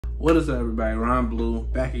What is up, everybody? Ron Blue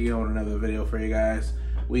back again with another video for you guys.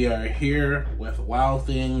 We are here with Wild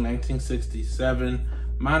Thing 1967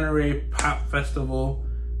 Monterey Pop Festival,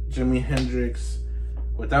 Jimi Hendrix.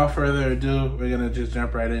 Without further ado, we're gonna just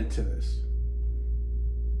jump right into this.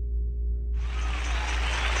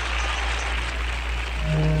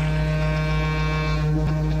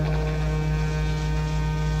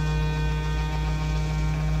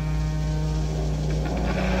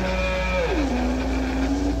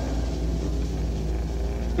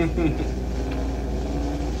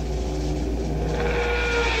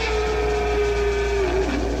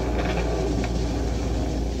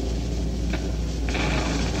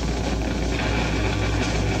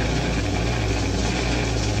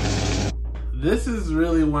 This is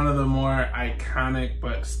really one of the more iconic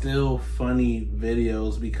but still funny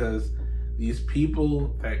videos because these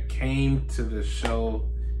people that came to the show,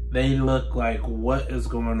 they look like, what is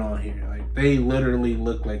going on here? Like, they literally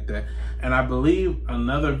look like that. And I believe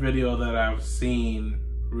another video that I've seen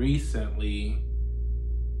recently,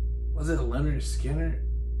 was it Leonard Skinner?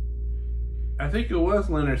 I think it was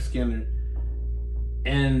Leonard Skinner.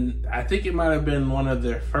 And I think it might have been one of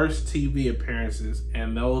their first TV appearances,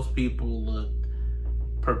 and those people looked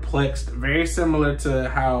perplexed, very similar to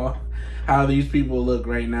how these people look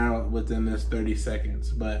right now within this 30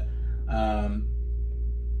 seconds. But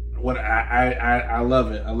what I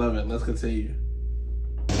love it. I love it. Let's continue.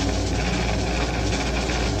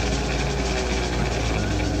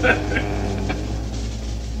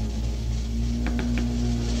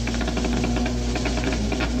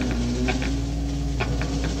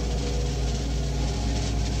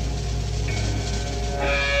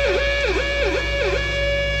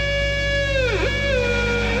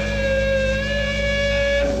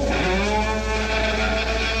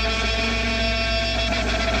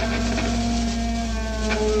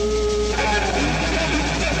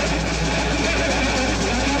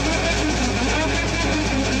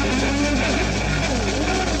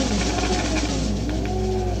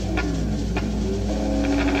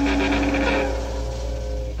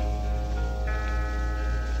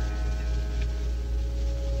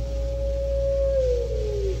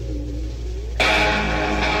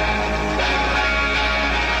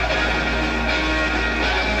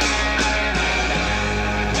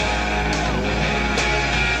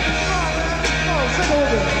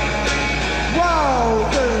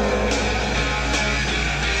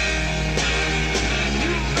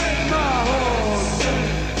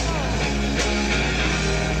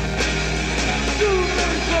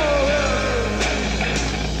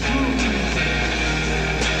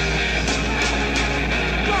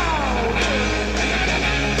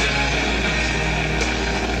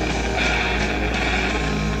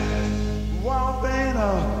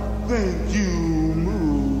 Think you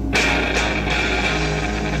move,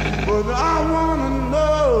 but I wanna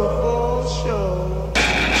know for sure.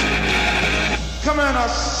 Come on, I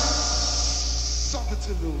suck it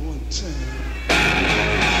to the one time.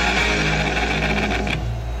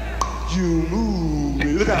 You move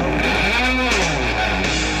me, look out.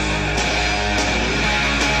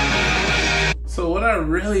 So what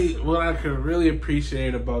I could really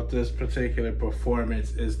appreciate about this particular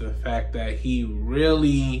performance is the fact that he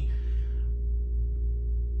really,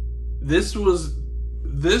 this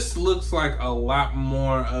looks like a lot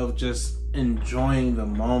more of just enjoying the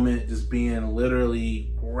moment, just being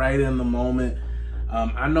literally right in the moment.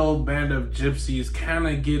 I know Band of Gypsys kind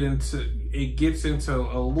of gets into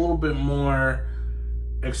a little bit more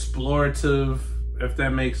explorative, if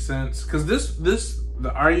that makes sense. Because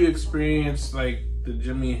the Are You Experience, like the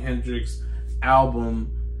Jimi Hendrix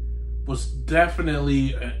album, was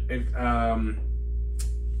definitely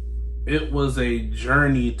it was a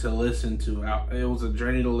journey to listen to. It was a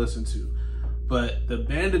journey to listen to. But the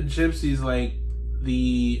Band of Gypsys, like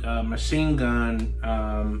the Machine Gun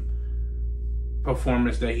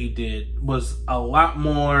performance that he did, was a lot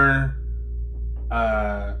more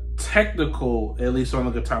technical, at least on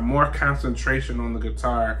the guitar, more concentration on the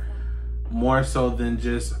guitar, more so than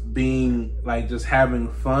just being like just having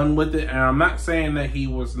fun with it. And I'm not saying that he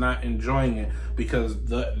was not enjoying it, because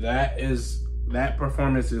that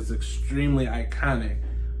performance is extremely iconic.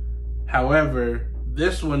 However,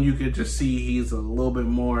 this one you could just see he's a little bit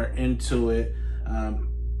more into it,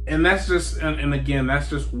 and that's just and again, that's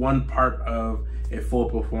just one part of a full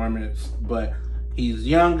performance. But he's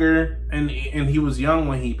younger, and he was young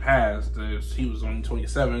when he passed. He was only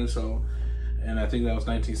 27, so. And I think that was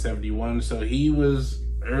 1971. So he was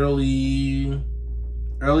early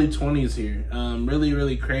 20s here. Really,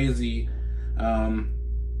 really crazy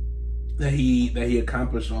that he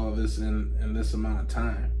accomplished all of this in this amount of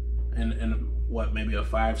time. And what, maybe a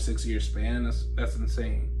 5-6 year span. That's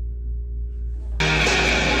insane.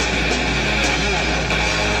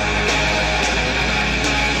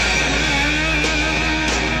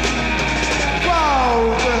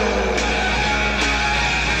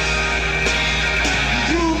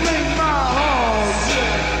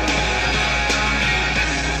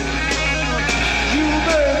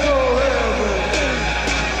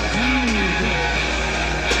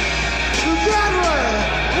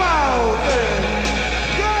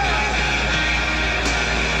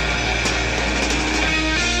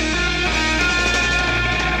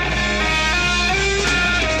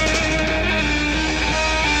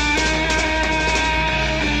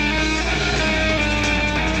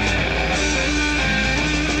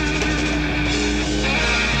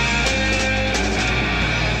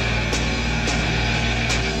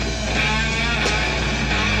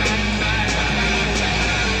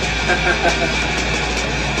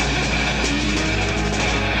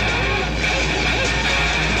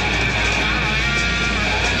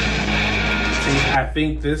 I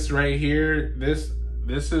think this right here, this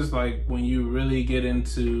is like when you really get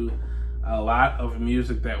into a lot of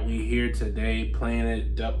music that we hear today, playing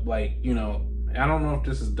it like, you know, I don't know if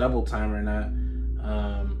this is double time or not,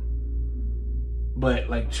 but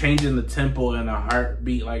like changing the tempo and a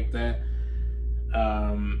heartbeat like that.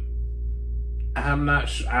 I'm not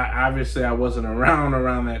sure. Obviously, I wasn't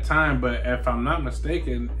around that time, but if I'm not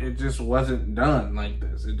mistaken, it just wasn't done like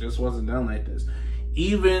this. It just wasn't done like this.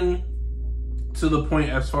 Even to the point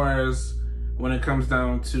as far as when it comes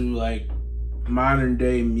down to like modern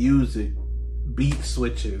day music, beat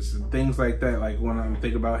switches and things like that. Like when I'm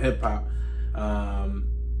thinking about hip hop,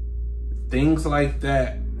 things like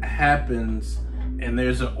that happens, and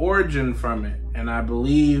there's an origin from it. And I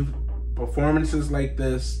believe performances like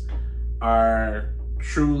this are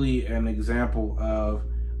truly an example of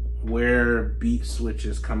where beat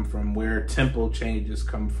switches come from, where tempo changes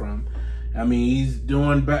come from. I mean, he's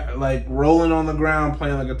doing like rolling on the ground,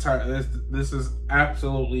 playing the guitar. This is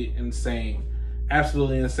absolutely insane,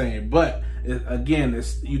 absolutely insane. But again,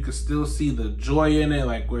 you can still see the joy in it,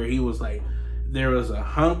 like where he was like, there was a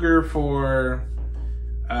hunger for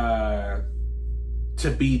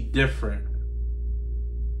to be different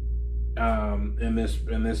in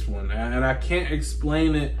this one, and I can't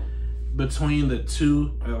explain it between the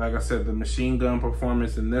two. Like I said, the Machine Gun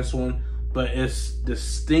performance in this one, but it's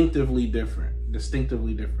distinctively different.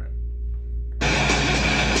 Distinctively different.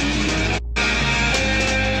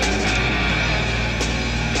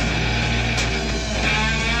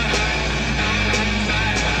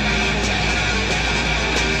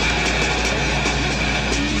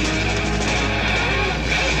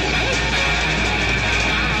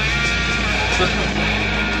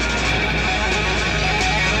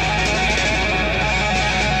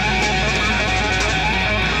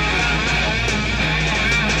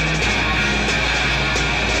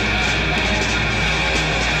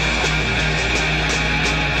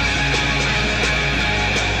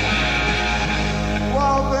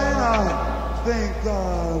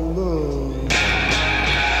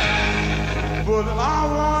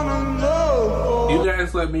 You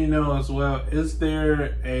guys let me know as well. Is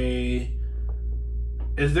there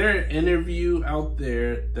an interview out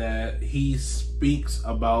there that he speaks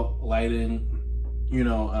about lighting, you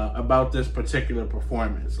know, about this particular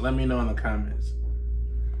performance? Let me know in the comments.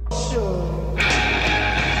 Sure.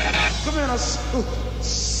 Come in,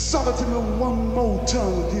 suck it to me one more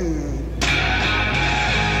time again.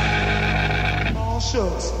 Oh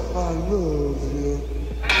shucks, I love you.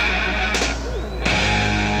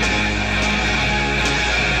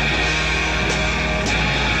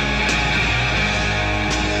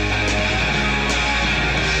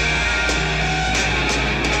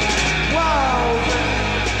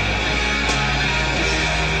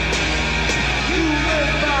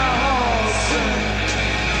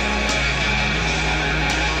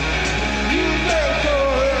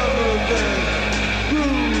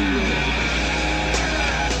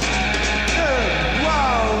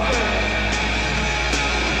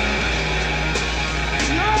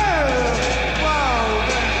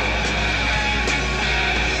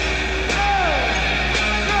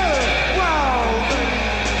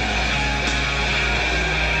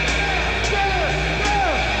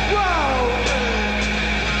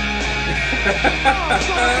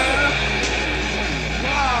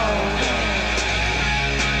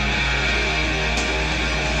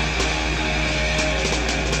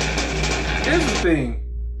 Here's the thing.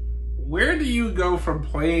 Where do you go from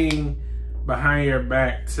playing behind your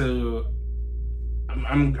back to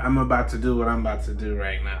I'm about to do what I'm about to do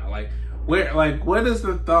right now? Like, what is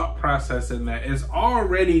the thought process in that? It's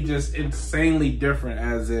already just insanely different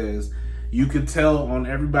as is. You could tell on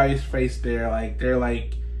everybody's face there, like they're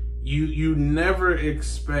like, you never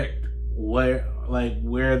expect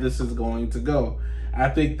where this is going to go. I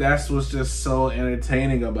think that's what's just so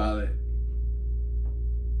entertaining about it.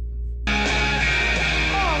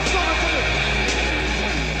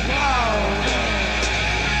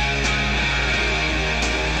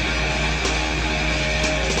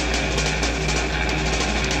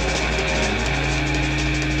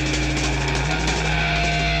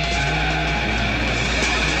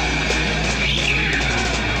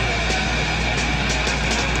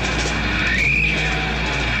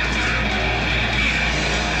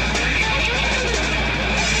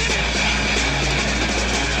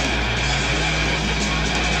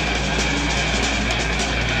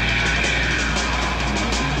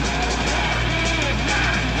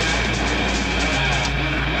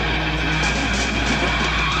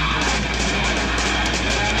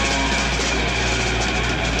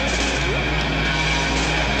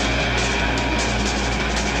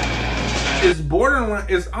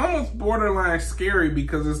 It's almost borderline scary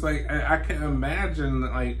because it's like I can imagine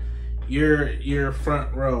like you're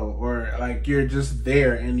front row or like you're just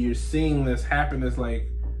there and you're seeing this happen. It's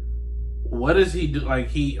like, what does he do? Like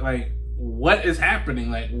what is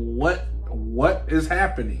happening? Like what is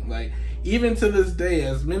happening? Like even to this day,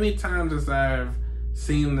 as many times as I've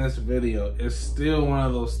seen this video, it's still one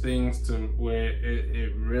of those things to where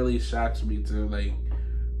it really shocks me to like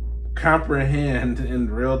comprehend in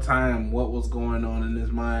real time what was going on in his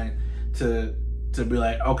mind to be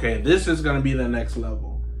like, okay, this is gonna be the next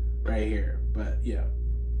level right here. But yeah.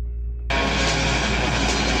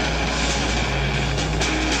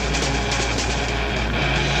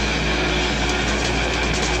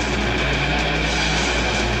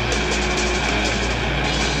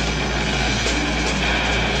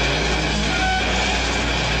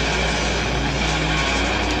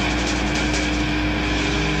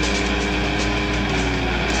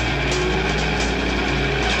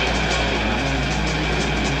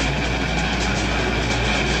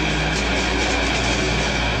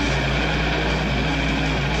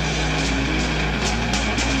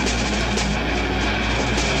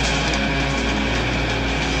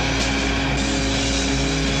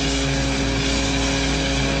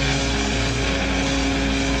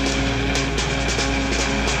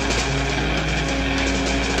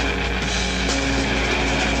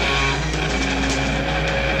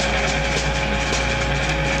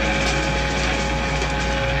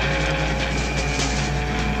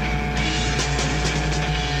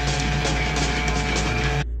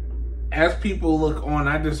 As people look on,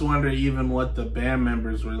 I just wonder even what the band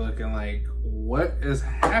members were looking like. What is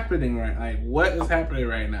happening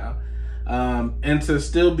right now? And to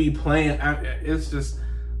still be playing, it's just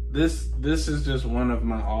this is just one of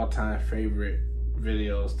my all-time favorite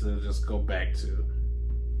videos to just go back to.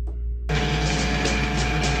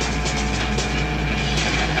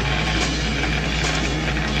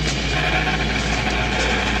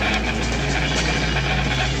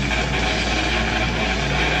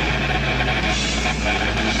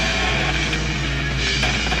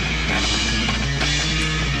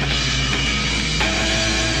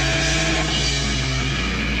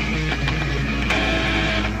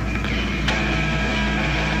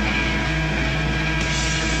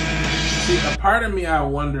 A part of me, I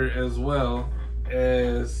wonder as well,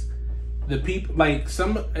 is the people, like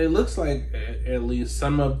it looks like at least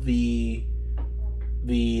some of the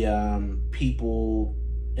people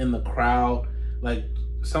in the crowd, like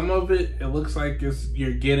some of it looks like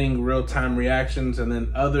you're getting real-time reactions, and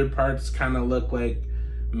then other parts kind of look like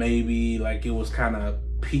maybe like it was kind of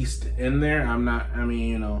pieced in there. I mean,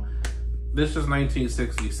 you know, this is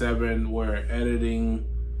 1967 where editing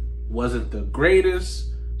wasn't the greatest.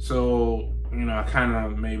 So, you know, kind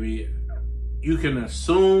of maybe you can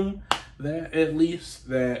assume that at least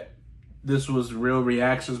that this was real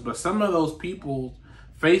reactions, but some of those people's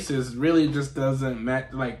faces really just doesn't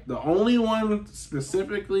match. Like the only one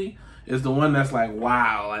specifically is the one that's like,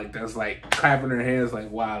 wow, like that's like clapping their hands like,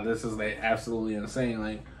 wow, this is like absolutely insane.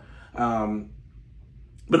 Like,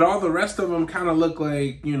 but all the rest of them kind of look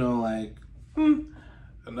like, you know, like,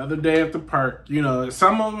 another day at the park. You know,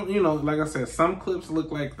 some of them, you know, like I said, some clips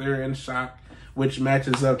look like they're in shock, which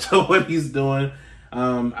matches up to what he's doing.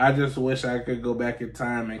 I just wish I could go back in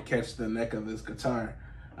time and catch the neck of this guitar.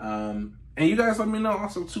 And you guys let me know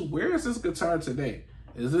also too, where is this guitar today?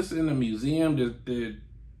 Is this in a museum? Did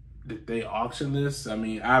they auction this? I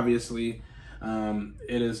mean, obviously,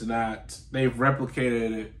 it is not. They've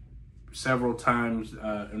replicated it several times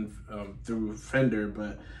through Fender,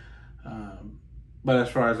 but But as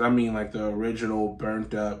far as, I mean, like the original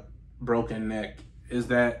burnt up, broken neck, is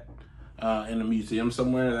that in a museum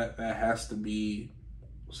somewhere? That has to be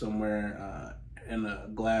somewhere in a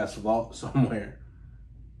glass vault somewhere.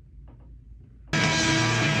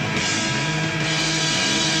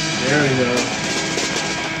 There we go.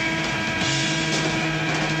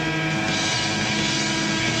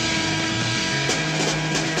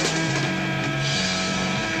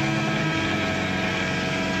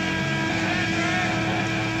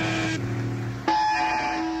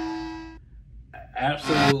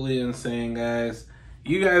 Absolutely insane, guys.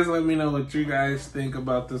 You guys let me know what you guys think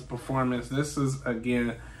about this performance. This is,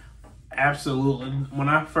 again, absolutely, when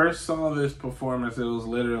I first saw this performance, it was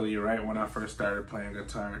literally right when I first started playing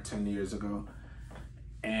guitar 10 years ago.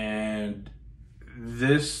 And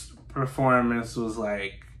this performance was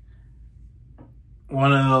like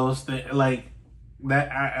one of those things, like,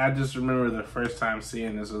 that I just remember the first time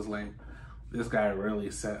seeing this was like, this guy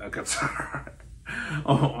really set a guitar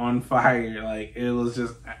on fire. Like, it was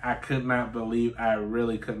just, I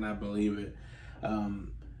really could not believe it.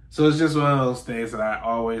 So it's just one of those things that I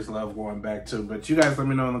always love going back to. But you guys let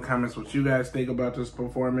me know in the comments what you guys think about this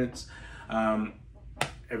performance.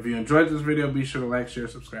 If you enjoyed this video, be sure to like, share,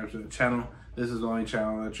 subscribe to the channel. This is the only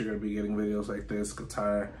channel that you're going to be getting videos like this,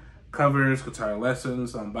 guitar covers, guitar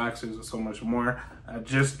lessons, unboxings, and so much more. I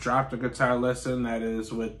just dropped a guitar lesson that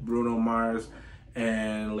is with Bruno Mars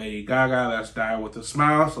and Lady Gaga. That's Die With A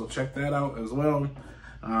Smile, so check that out as well.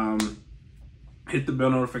 Hit the bell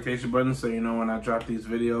notification button so you know when I drop these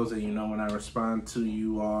videos and you know when I respond to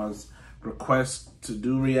you all's requests to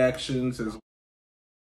do reactions as well.